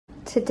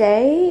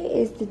Today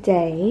is the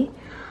day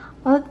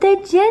of the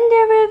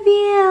gender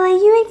reveal. Are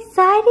you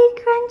excited,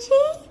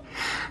 Crunchy?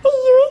 Are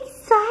you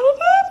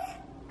excited?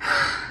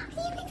 Are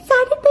you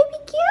excited, baby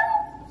girl?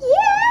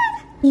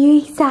 Yeah. You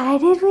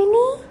excited,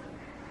 Winnie?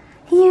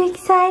 Are you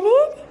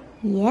excited?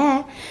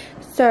 Yeah.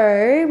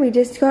 So we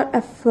just got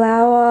a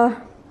flower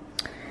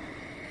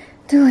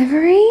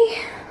delivery.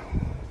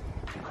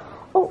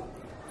 Oh,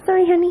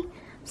 sorry, honey.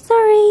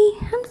 Sorry.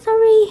 I'm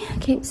sorry. I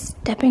keep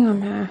stepping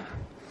on her.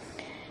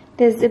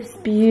 There's this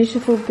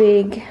beautiful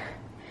big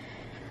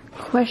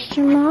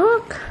question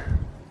mark.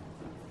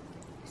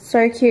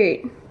 So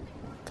cute.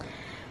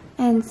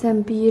 And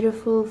some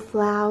beautiful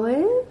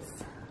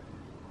flowers.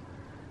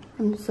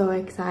 I'm so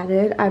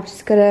excited. I've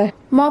just got to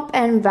mop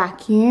and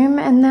vacuum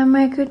and then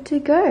we're good to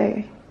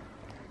go.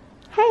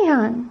 Hey,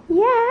 hon.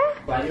 Yeah?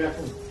 Why do you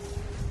reckon?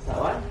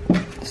 That way?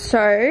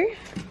 So,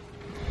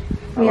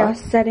 we are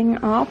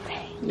setting up.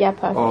 Yeah,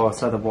 perfect. Oh,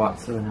 so the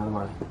whites are another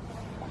way.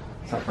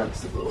 So that breaks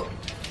the blue.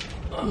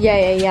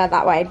 Yeah,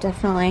 that way,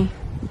 definitely.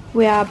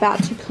 We are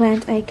about to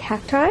plant a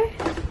cacti.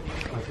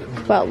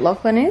 Well,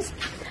 Lachlan is.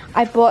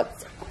 I bought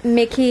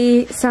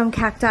Mickey some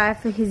cacti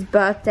for his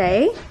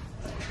birthday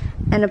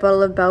and a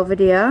bottle of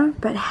Belvedere,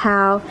 but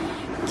how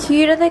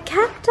cute are the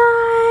cacti?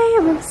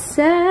 I'm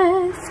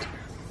obsessed.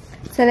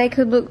 So they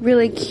could look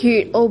really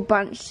cute all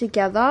bunched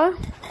together.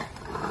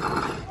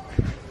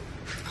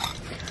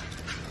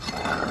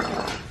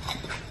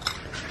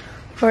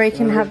 Or you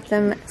can have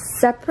them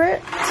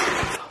separate.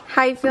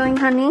 How are you feeling,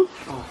 honey?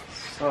 Oh,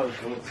 so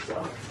good, so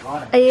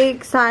exciting. Are you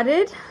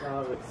excited?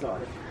 So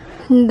excited.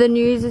 The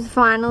news is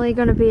finally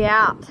going to be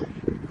out.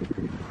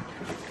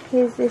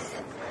 Here's the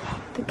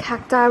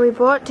cacti we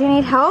bought. Do you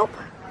need help?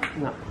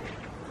 No.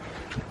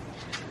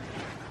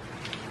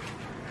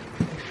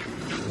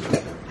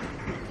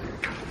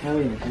 How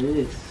are you gonna do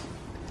this?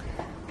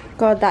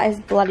 God, that is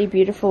bloody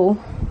beautiful,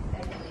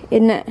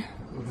 isn't it?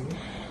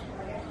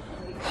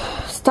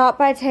 Start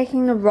by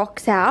taking the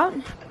rocks out.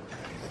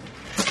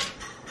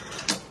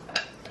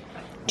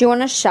 Do you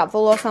want a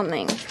shovel or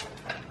something?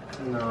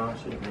 No, I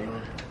shouldn't need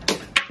one.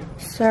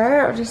 So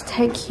I'll just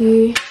take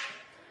you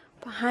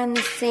behind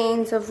the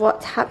scenes of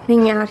what's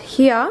happening out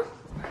here.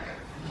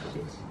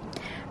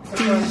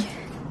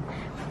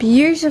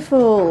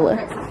 Beautiful.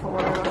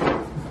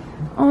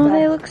 Oh,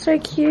 they look so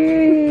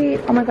cute.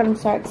 Oh my god, I'm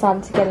so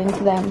excited to get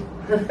into them.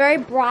 Very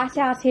bright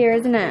out here,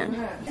 isn't it?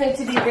 Take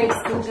to be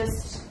rinsed and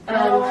just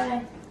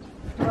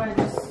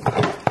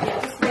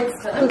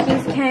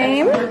Cookies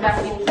came.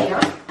 back in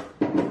here.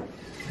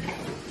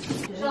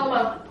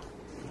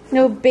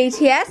 No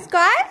BTS,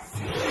 guys. So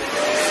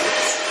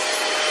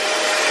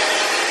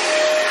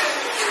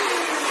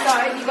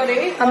you got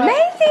it.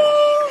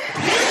 Amazing.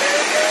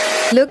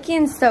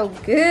 Looking so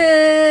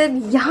good.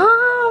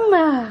 Yum.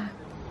 I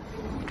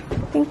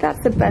think that's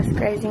the best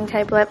grazing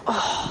table ever.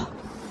 Oh,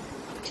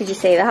 did you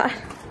see that?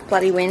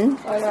 Bloody wind.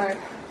 Oh no, I'm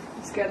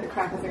scared the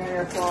crackers are going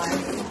to fly.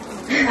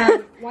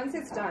 Once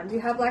it's done, do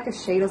you have like a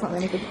sheet or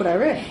something you could put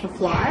over it for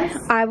flies?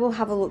 I will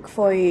have a look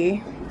for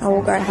you. I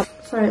will go have.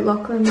 So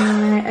Lachlan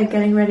and I are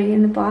getting ready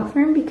in the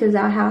bathroom because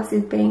our house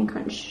is being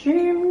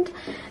consumed.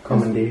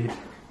 Commandeered.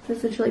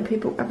 There's literally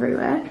people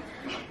everywhere.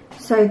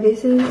 So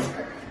this is,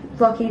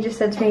 Lachy just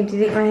said to me, do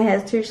you think my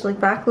hair's too slick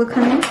back? Look,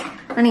 honey.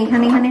 Honey,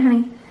 honey, honey,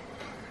 honey.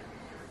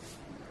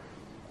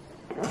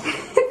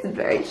 It's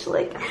very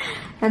slick.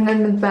 And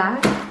then the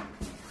back.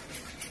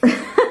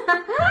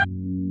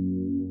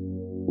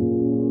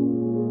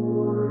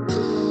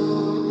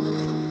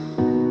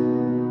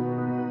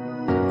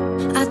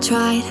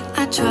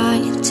 I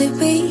tried to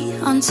be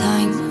on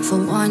time for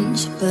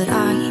once, but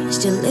I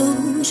still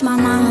lose my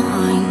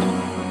mind.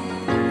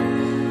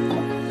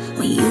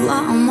 When you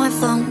are on my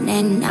phone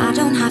and I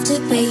don't have to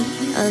be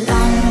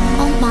alone.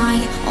 Oh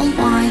my,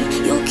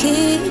 your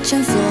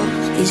kitchen floor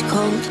is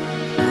cold.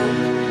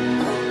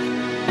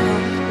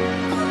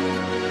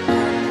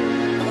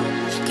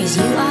 Cause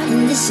you are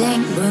in the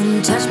same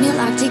room, touch me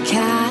like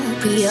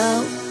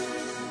DiCaprio.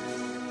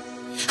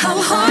 How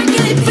hard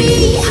can it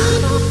be?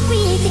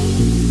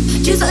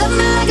 Just love me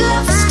like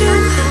lovers do.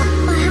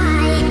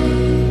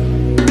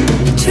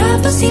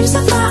 Trouble seems so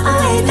far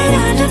away that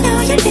I don't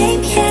know your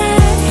name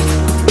yet.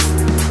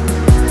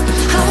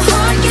 How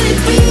hard can it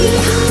be?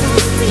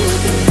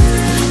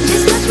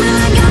 Just touch me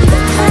like I'm the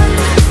one.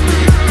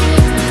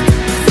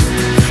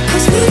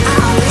 Cause we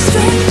are always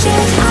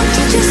strangers,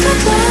 acting just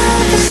like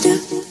lovers do.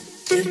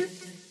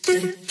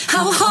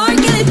 How hard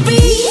can it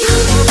be?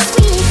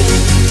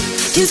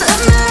 Just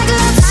love me like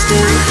lovers do.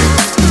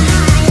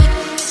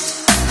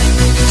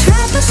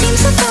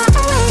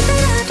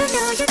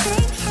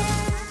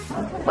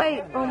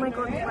 Wait, oh my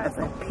god, why is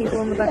there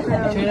people in the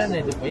background?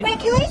 Wait,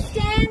 can we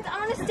stand? I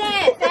want to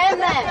stand.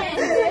 Stand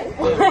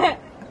there.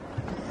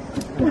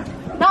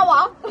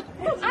 Noah,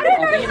 I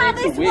don't know how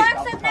this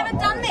works. I've never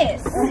done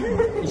this.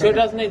 You sure it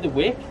doesn't need the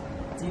wick?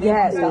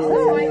 Yes.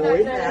 Oh,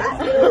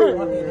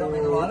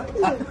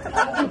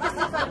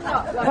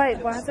 Wait,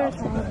 why is there a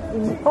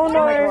child? Oh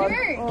no.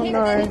 Oh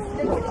no.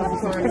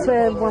 Is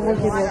there one more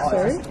give you a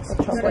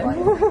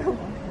chocolate?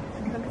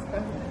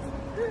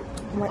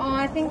 Oh,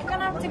 I think I'm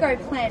gonna have to go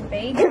plan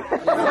B.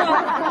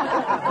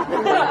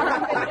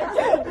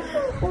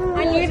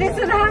 I knew this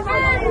would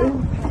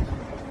happen.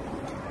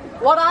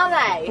 What are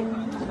they?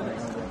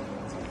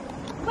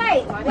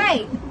 Wait.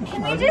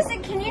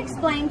 Can you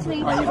explain to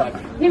me? Oh, you go.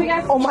 Here we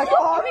go. Oh my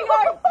god! Here we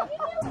go.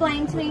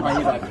 Explain to me. Oh,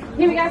 you go.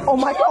 Here we go. Oh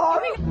my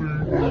god!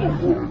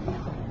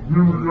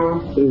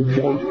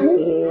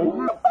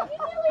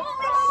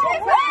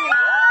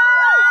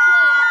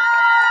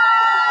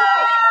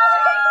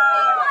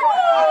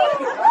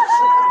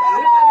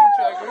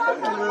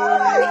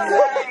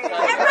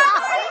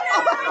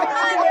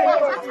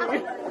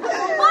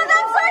 Oh,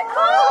 that's so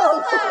cool!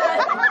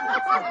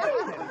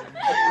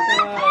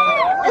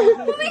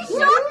 Are we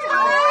shocked,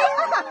 guys?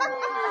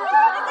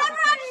 Is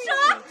everyone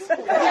shocked?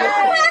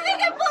 We're having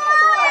a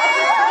ball!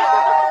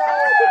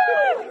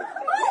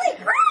 Holy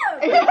crap!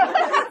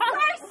 That's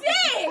so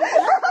sick!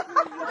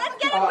 Let's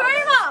get a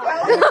groomer!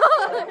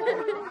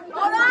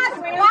 Hold on,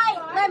 wait,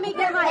 let me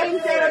get my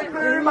insert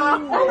groomer.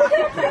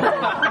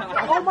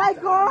 Oh my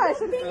gosh!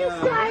 Is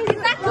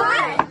that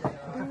good?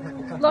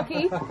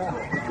 Lachy, you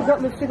got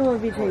lipstick on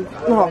your teeth.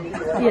 Oh,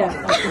 yeah.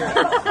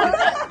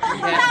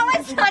 That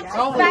was such a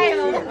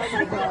fail.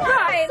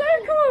 Right. So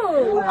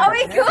cool. Are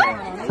we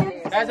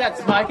good? How's that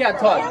smoke out,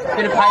 Todd?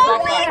 Did it pay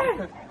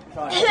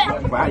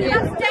back? Wow, you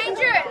That's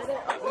dangerous.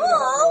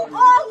 Oh,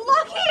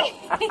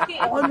 Lachy.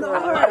 Oh no.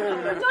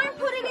 Don't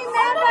put it in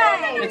that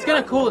way. It's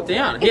gonna cool it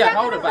down. Here,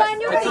 hold it back.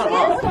 It's not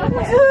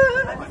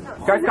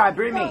hot. Go, Sky,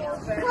 brew me.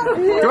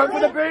 Do it for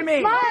the brew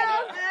me.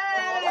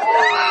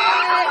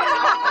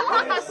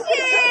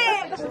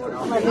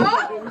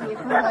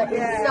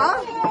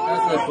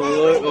 That's the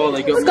blue. Oh,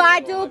 they got. Sky,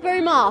 do a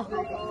boomer.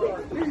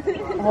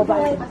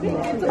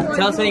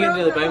 Tell us when you're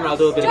gonna do the boomer. I'll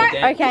do a bit of a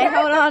dance. Okay,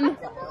 hold on.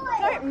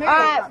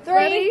 Alright,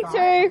 3,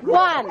 2,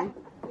 1.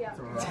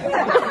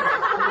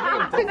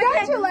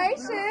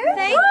 Congratulations.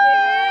 Thank you.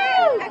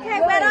 Okay,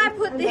 where do I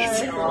put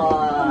this?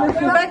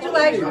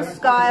 Congratulations,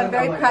 Sky. I'm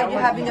very proud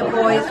you're having a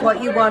boy. It's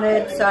what you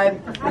wanted, so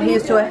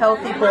here's to a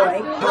healthy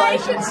boy.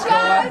 Congratulations,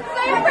 Sky. I'm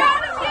so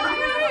proud of you.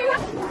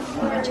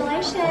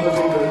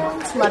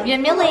 Congratulations. Love you,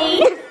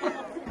 Millie.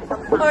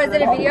 Or is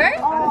it a video?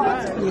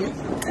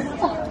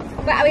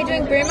 But are we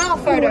doing groomer or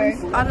photo?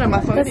 I don't know,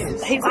 my phone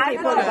is. He's the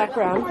people in the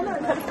background.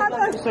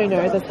 So you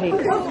know, there's heat.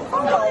 Cute.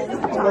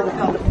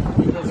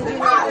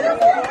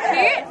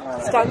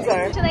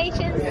 Stunzo.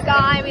 Congratulations,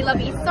 Sky. We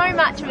love you so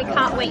much and we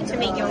can't wait to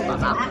meet your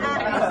mama.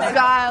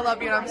 Sky, I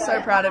love you and I'm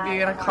so proud of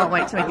you and I can't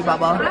wait to meet you,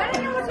 Bubba.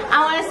 I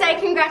want to say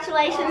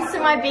congratulations to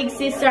my big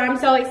sister. I'm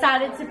so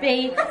excited to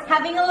be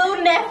having a little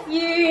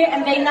nephew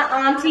and being the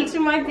auntie to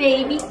my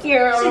baby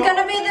girl. She's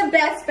gonna be the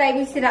best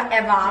babysitter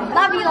ever.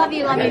 Love you, love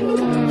you, love you.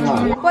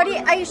 What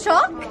are you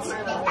shocked?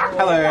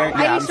 Hello. Yeah,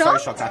 you I'm so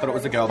shocked? shocked. I thought it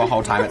was a girl the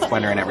whole time. It's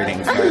Splendor and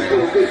everything. So.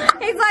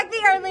 He's like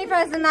the only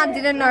person that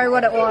didn't know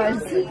what it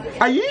was.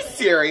 Are you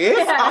serious?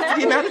 After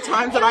the amount of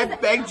times that I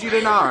begged you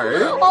to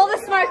know. All the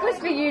smoke was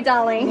for you,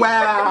 darling.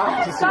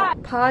 Wow.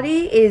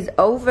 Party is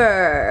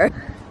over.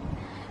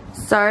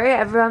 So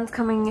everyone's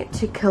coming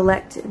to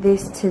collect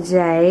this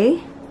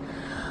today.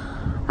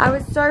 I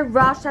was so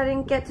rushed I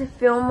didn't get to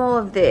film all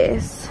of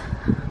this.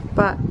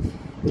 But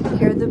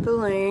here are the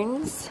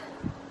balloons.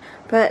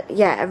 But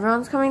yeah,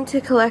 everyone's coming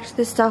to collect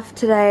this stuff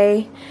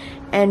today.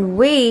 And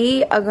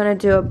we are gonna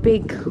do a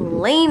big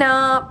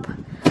cleanup.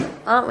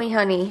 Aren't we,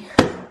 honey?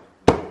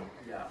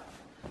 Yeah.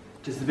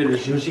 Just a bit of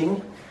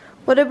zhuzhing.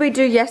 What did we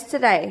do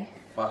yesterday?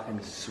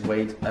 Fucking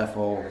sweet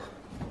F-all.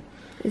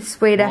 It's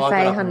sweet Well, I got FA,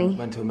 up and honey.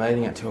 went to a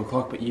meeting at 2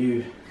 o'clock, but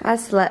you I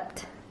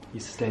slept.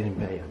 stayed in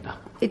bed.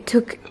 It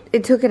took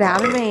it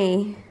out of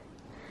me.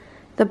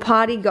 The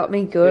party got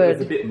me It was a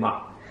good. bit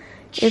much.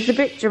 It was a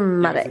bit It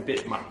dramatic. was a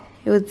bit much.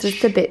 It was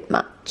just a bit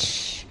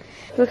much.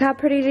 Look how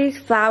pretty these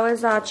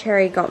flowers are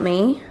Cherry got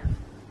me.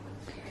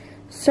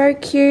 So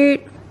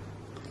cute.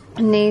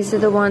 And these are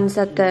the ones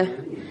that the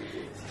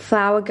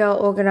flower girl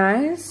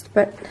organised,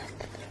 but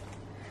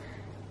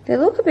they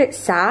look a bit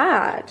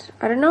sad.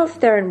 I don't know if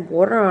they're in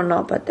water or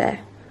not, but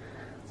they're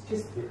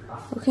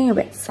looking a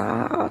bit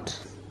sad.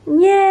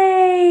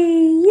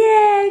 Yay!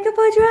 Yay! Go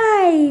for a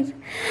drive!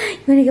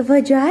 You wanna go for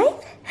a drive?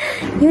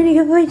 You wanna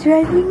go for a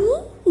drive with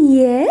me?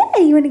 Yeah!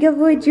 You wanna go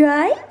for a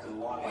drive?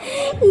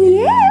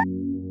 Yeah!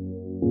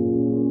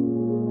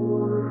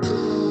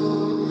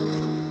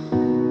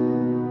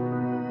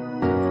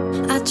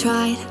 I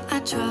tried